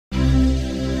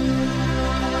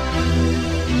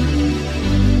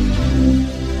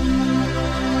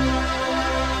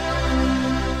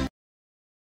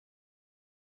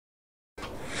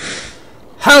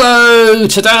Hello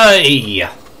today,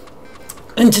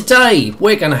 and today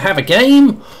we're going to have a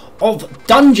game of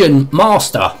Dungeon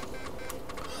Master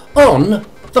on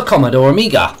the Commodore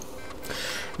Amiga.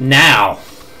 Now,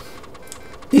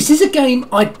 this is a game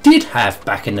I did have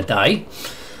back in the day.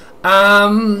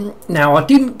 Now I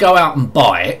didn't go out and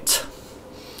buy it.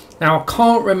 Now I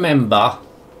can't remember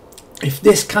if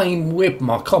this came with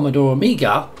my Commodore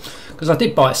Amiga, because I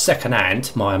did buy it second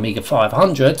hand, my Amiga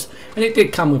 500, and it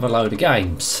did come with a load of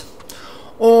games,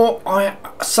 or I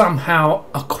somehow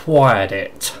acquired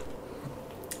it.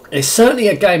 It's certainly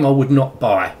a game I would not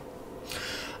buy.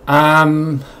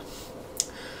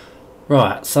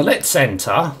 Right, so let's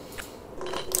enter.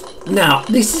 Now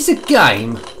this is a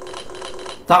game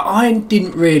that I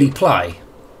didn't really play,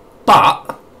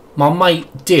 but my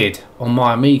mate did on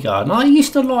my Amiga, and I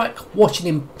used to like watching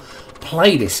him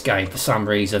play this game for some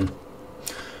reason.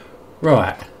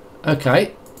 Right,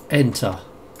 okay, enter.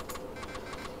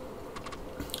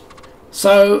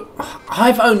 So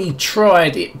I've only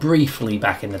tried it briefly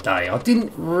back in the day. I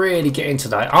didn't really get into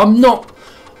that. I'm not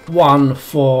one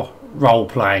for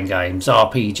role-playing games,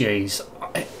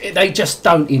 RPGs. They just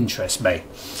don't interest me.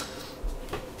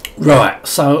 Right,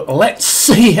 so let's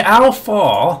see how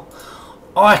far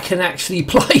I can actually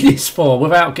play this for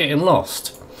without getting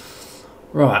lost.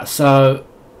 Right, so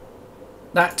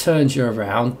that turns you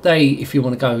around. If you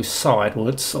want to go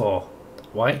sideways or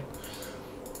that way.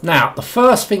 Now, the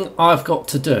first thing I've got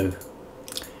to do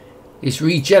is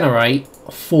regenerate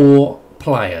 4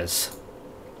 players.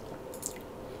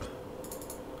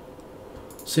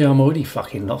 See, I'm already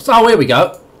fucking lost. Oh, here we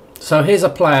go. So here's a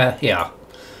player here,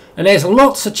 and there's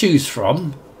lots to choose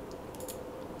from.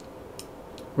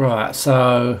 Right,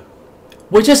 so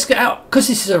we're just because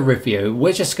this is a review,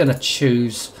 we're just going to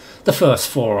choose the first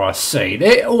 4 I see.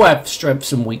 They all have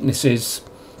strengths and weaknesses.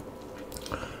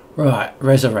 Right,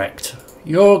 resurrect.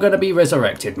 You're going to be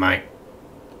resurrected, mate.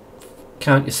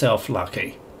 Count yourself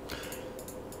lucky.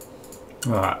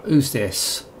 Right, who's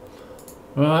this?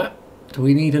 Right, do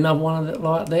we need another one of it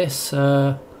like this?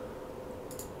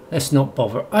 Let's not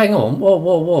bother. Hang on, whoa,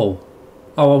 whoa, whoa.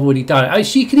 Oh, I've already done it. Oh,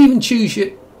 so you can even choose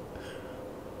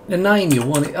the name you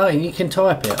want it. Oh, you can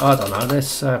type it. I don't know.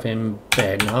 Let's have him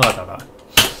Ben. I don't know.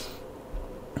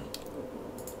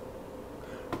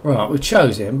 Right, we've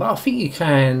chosen him, but I think you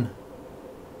can.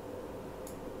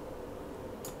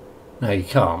 No, you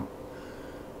can't.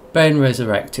 Ben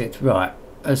resurrected. Right,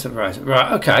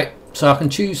 right. Okay, so I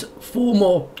can choose 2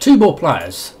 more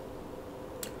players.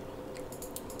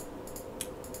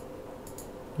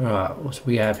 Right, what do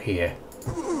we have here?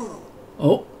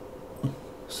 Oh,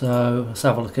 so let's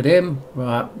have a look at him.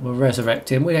 Right, we'll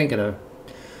resurrect him. We ain't gonna.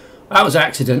 That was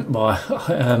accident by.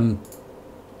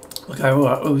 Okay, all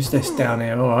right. Who's this down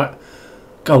here? All right,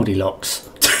 Goldilocks.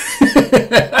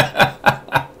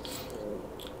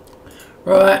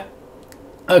 Right.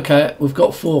 Okay, we've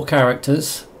got 4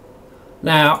 characters.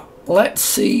 Now let's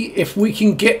see if we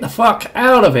can get the fuck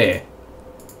out of here.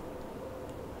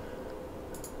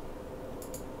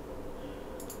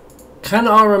 Can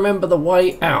I remember the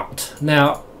way out?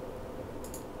 Now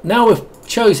we've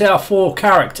chose our 4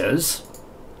 characters.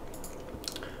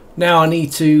 Now I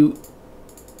need to.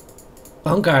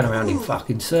 I'm going around in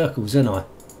fucking circles, aren't I?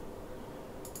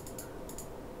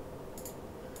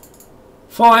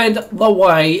 Find the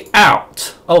way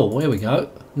out. Oh, here we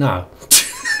go. No.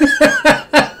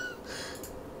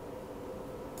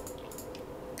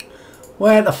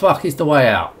 Where the fuck is the way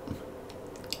out?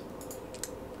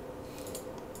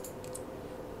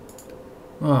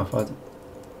 Oh, if I...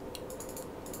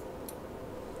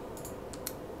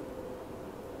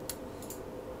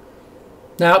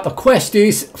 Now the quest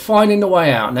is finding the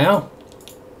way out now.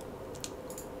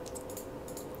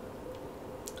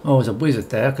 Oh, there's a wizard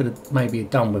there. I could have maybe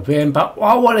done with him, but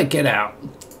I want to get out.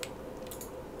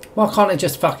 Why can't they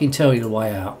just fucking tell you the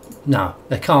way out? No,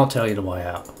 they can't tell you the way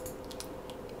out.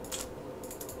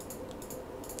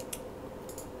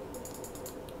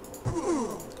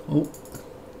 Oh.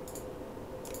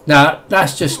 Now,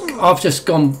 that's just... I've just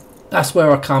gone... That's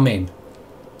where I come in.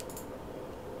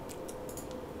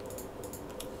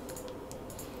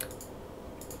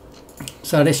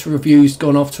 So this review's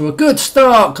gone off to a good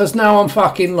start, because now I'm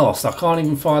fucking lost. I can't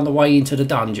even find the way into the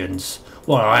dungeons.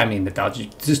 Well, I am in the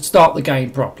dungeon. To start the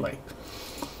game properly.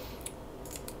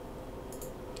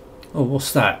 Oh,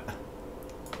 what's that?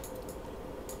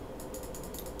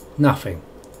 Nothing.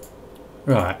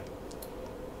 Right.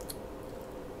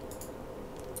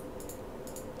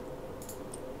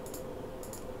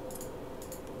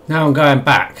 Now I'm going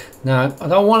back. No, I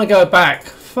don't want to go back.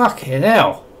 Fucking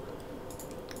hell.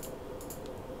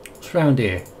 What's round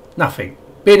here? Nothing.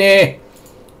 Been here.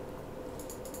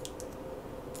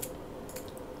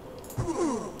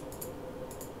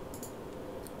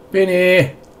 Been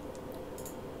here.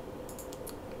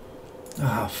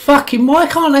 Oh, fucking, why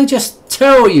can't they just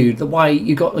tell you the way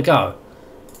you got to go?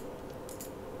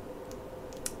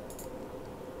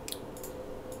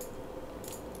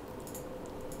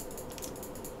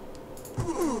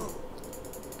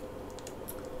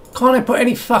 Can't they put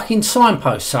any fucking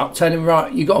signposts up telling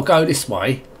right, you got to go this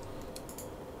way?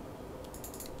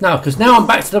 No, because now I'm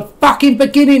back to the fucking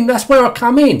beginning. That's where I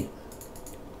come in.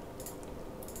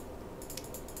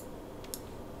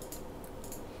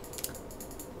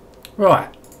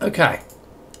 Right, okay.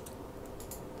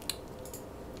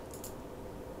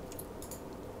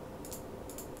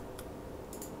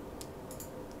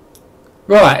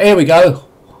 Right, here we go.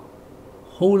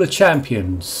 Hall of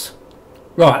Champions.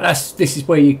 Right, this is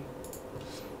where you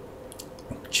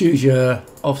choose your,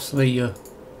 obviously your,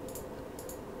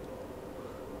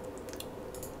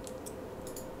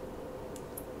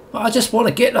 but I just want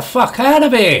to get the fuck out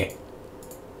of here.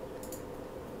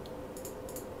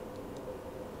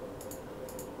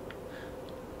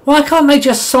 Why can't they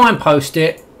just signpost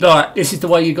it like this is the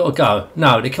way you got to go?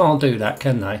 No, they can't do that,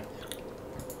 can they?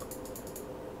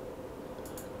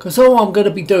 Because all I'm going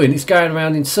to be doing is going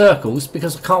around in circles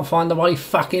because I can't find the way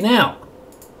fucking out.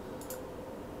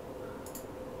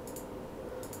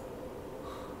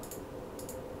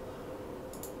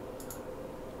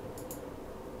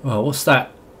 Well, what's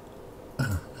that?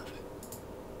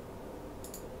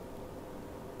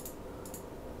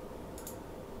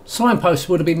 Signpost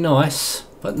would have been nice,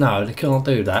 but no, they can't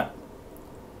do that.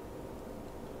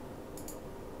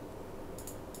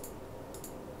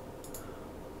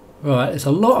 Right, there's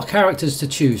a lot of characters to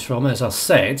choose from, as I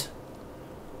said.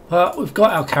 But we've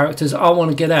got our characters. I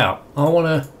want to get out. I want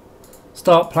to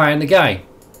start playing the game.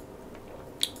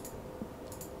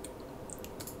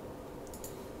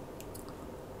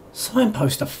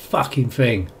 Signpost a fucking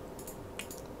thing.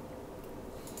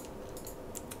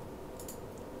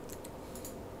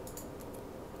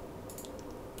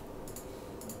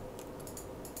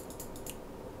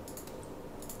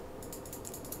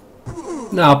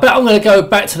 No, I bet I'm going to go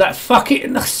back to that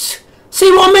fucking... See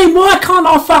what I mean? Why can't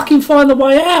I fucking find the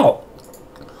way out?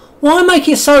 Why make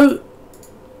it so...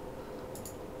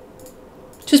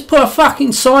 Just put a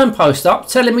fucking signpost up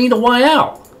telling me the way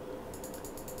out.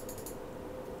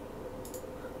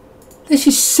 This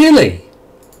is silly.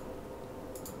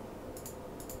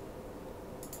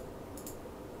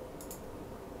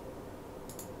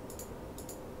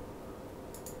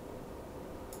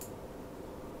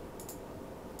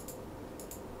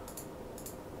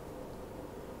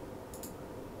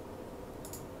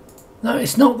 No,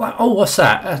 it's not that. Oh, what's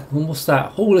that? What's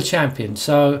that? Hall of Champions.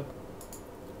 So,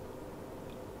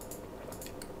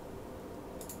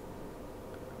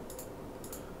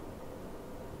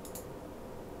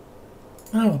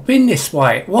 oh, I've been this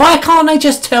way. Why can't they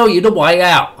just tell you the way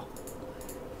out?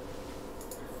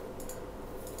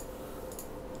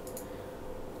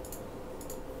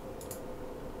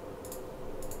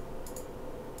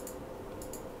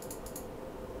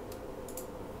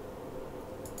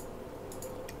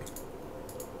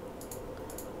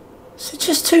 It's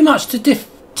just too much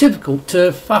difficult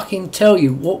to fucking tell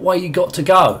you what way you got to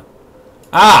go.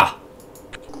 Ah!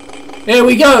 Here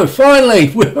we go, finally!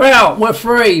 We're out, we're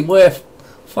free, we're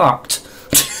fucked.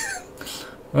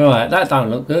 Right, that don't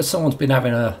look good. Someone's been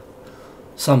having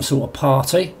some sort of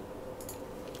party.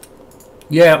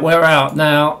 Yeah, we're out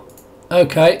now.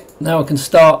 Okay, now I can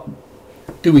start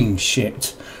doing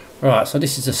shit. Right, so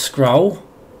this is a scroll.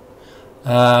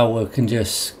 We can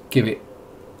just give it...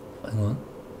 Hang on.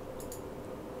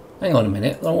 Hang on a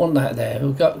minute, I want that there.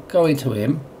 We'll go into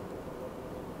him.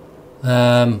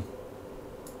 No,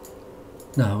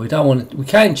 we don't want to. We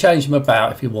can change him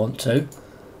about if you want to.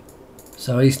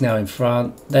 So he's now in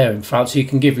front. They're in front, so you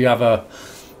can give him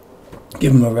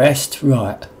a rest.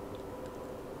 Right.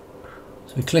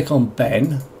 So we click on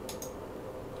Ben.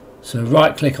 So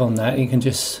right click on that. You can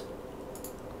just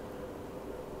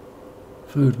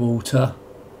food, water.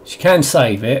 You can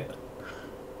save it.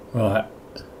 Right.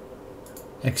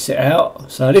 Exit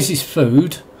out. So this is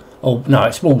food. Oh no,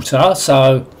 it's water.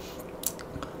 So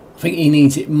I think he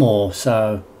needs it more.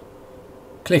 So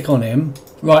click on him.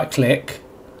 Right click.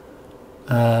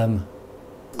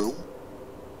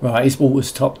 Right, his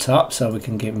water's topped up, so we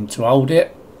can give him to hold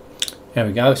it. There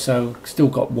we go. So still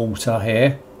got water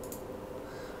here.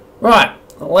 Right,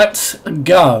 let's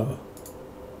go.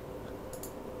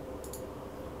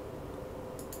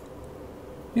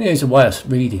 There's a way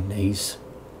of reading these.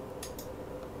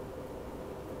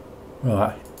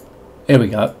 Right, here we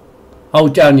go.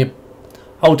 Hold down your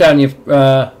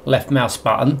left mouse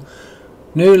button.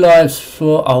 New lives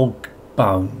for old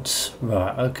bones.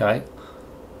 Right, okay.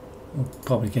 I'm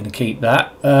probably going to keep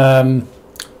that.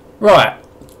 Right,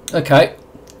 okay.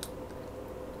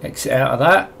 Exit out of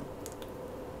that.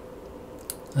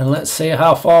 And let's see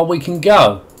how far we can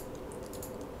go.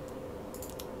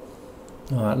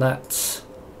 Alright,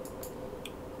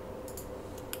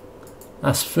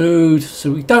 that's food.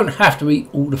 So we don't have to eat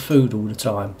all the food all the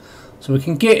time. So we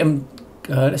can get them.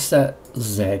 Let's set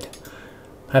Z.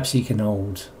 Perhaps you can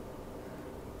hold.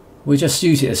 We'll just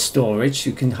use it as storage.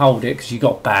 You can hold it because you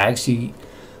got bags.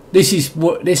 This is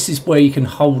where you can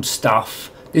hold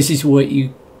stuff. This is what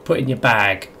you put in your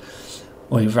bag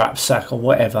or your rucksack or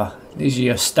whatever. These are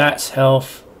your stats: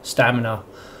 health, stamina,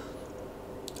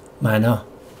 mana.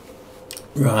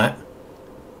 Right.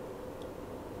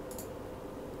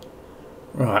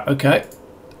 Right. Okay.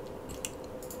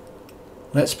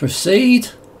 Let's proceed.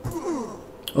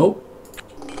 Oh.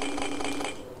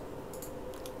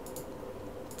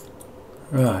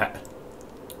 Right.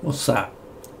 What's that?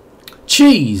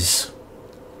 Cheese.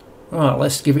 Right,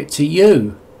 let's give it to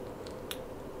you.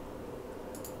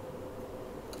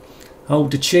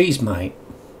 Hold the cheese, mate.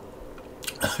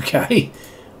 Okay.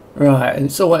 Right,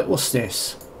 and so what's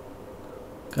this?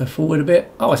 Go forward a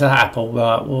bit. Oh, it's an apple.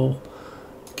 Right, we'll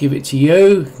give it to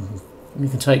you. You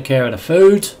can take care of the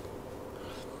food.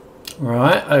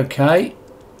 Right, okay.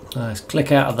 Let's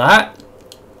click out of that.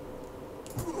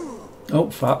 Oh,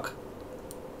 fuck.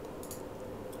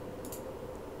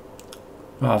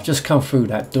 Right, I've just come through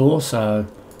that door, so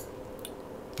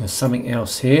there's something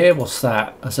else here. What's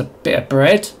that? That's a bit of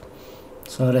bread.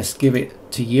 So let's give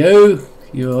it to you.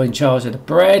 You're in charge of the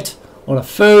bread or the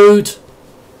food.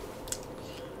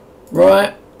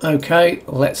 Right, okay,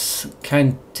 let's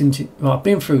continue. Right, I've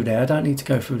been through there. I don't need to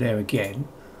go through there again.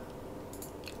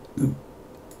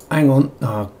 Hang on.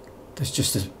 Oh, that's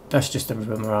just a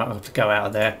room. Right, I have to go out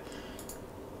of there.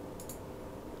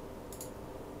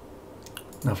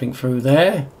 Nothing through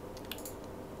there.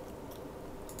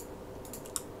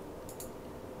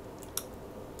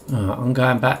 Alright, I'm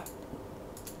going back.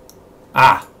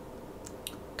 Ah!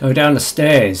 Go down the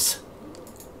stairs.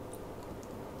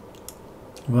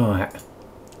 Right.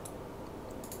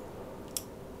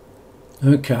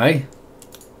 Okay.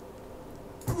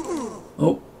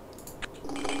 Oh.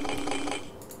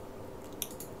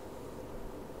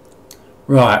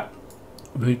 Right.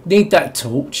 We need that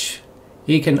torch.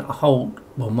 He can hold,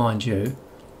 well, mind you.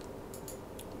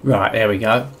 Right, there we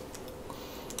go.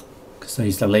 Because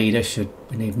he's the leader.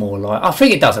 We need more light? I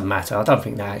think it doesn't matter. I don't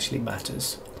think that actually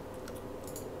matters.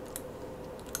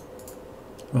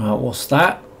 Right, what's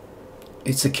that?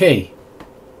 It's a key.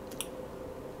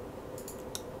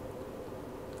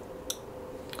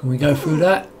 Can we go through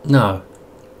that? No.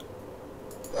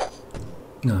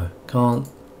 No, can't.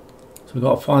 So we've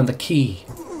got to find the key.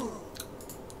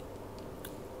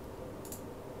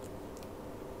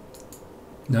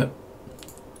 Nope.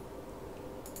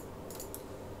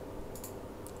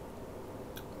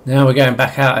 Now we're going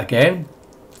back out again.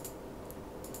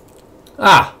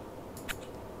 Ah!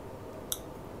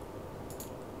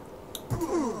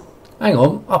 Hang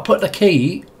on, I put the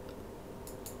key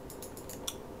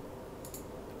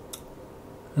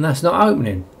and that's not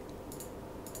opening.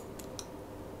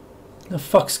 What the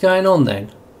fuck's going on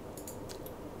then?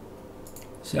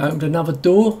 Has it opened another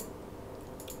door?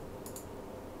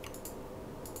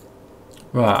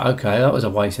 Right, okay, that was a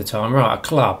waste of time. Right, a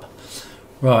club.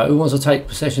 Right, who wants to take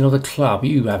possession of the club?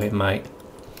 You have it, mate.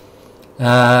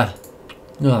 Right.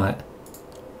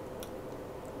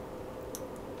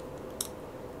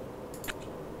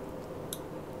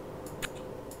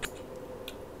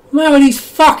 Where are these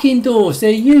fucking doors?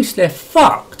 They're useless. They're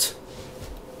fucked.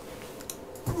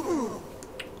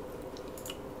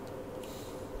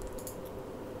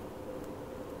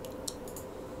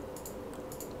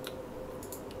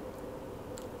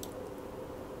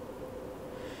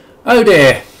 Oh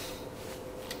dear.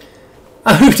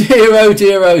 Oh dear, oh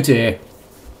dear, oh dear.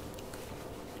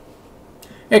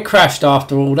 It crashed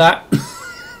after all that.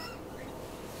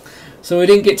 So we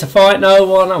didn't get to fight no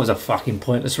one. That was a fucking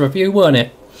pointless review, wasn't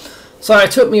it? So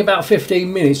it took me about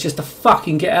 15 minutes just to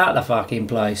fucking get out of the fucking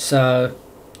place. So,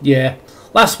 yeah.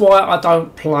 That's why I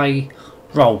don't play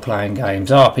role-playing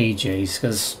games, RPGs,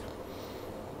 because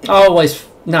I always...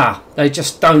 Nah, they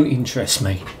just don't interest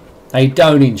me. They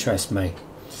don't interest me.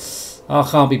 I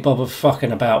can't be bothered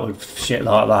fucking about with shit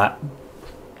like that.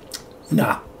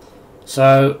 Nah.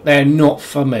 So they're not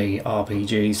for me,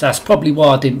 RPGs. That's probably why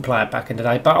I didn't play it back in the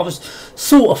day. But I was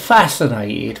sort of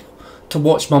fascinated to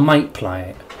watch my mate play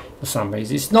it for some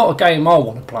reason. It's not a game I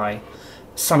want to play.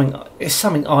 It's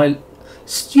something I...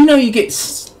 You know, you get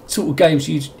sort of games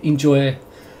you enjoy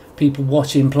people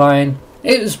watching playing.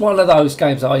 It was one of those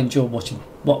games that I enjoyed watching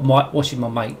my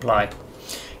mate play.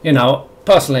 You know,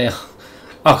 personally,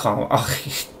 I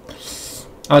can't.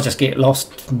 I just get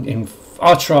lost in.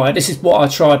 I tried. This is what I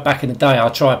tried back in the day. I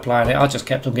tried playing it. I just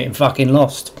kept on getting fucking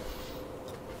lost.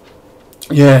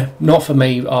 Yeah, not for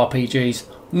me. RPGs,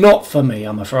 not for me.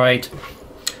 I'm afraid.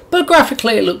 But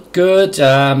graphically, it looked good.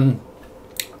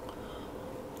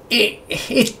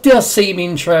 It does seem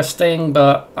interesting,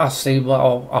 but I see.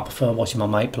 Well, I prefer watching my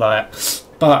mate play it.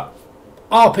 But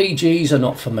RPGs are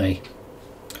not for me.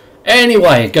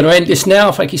 Anyway, going to end this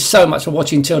now. Thank you so much for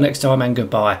watching. Till next time, and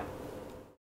goodbye.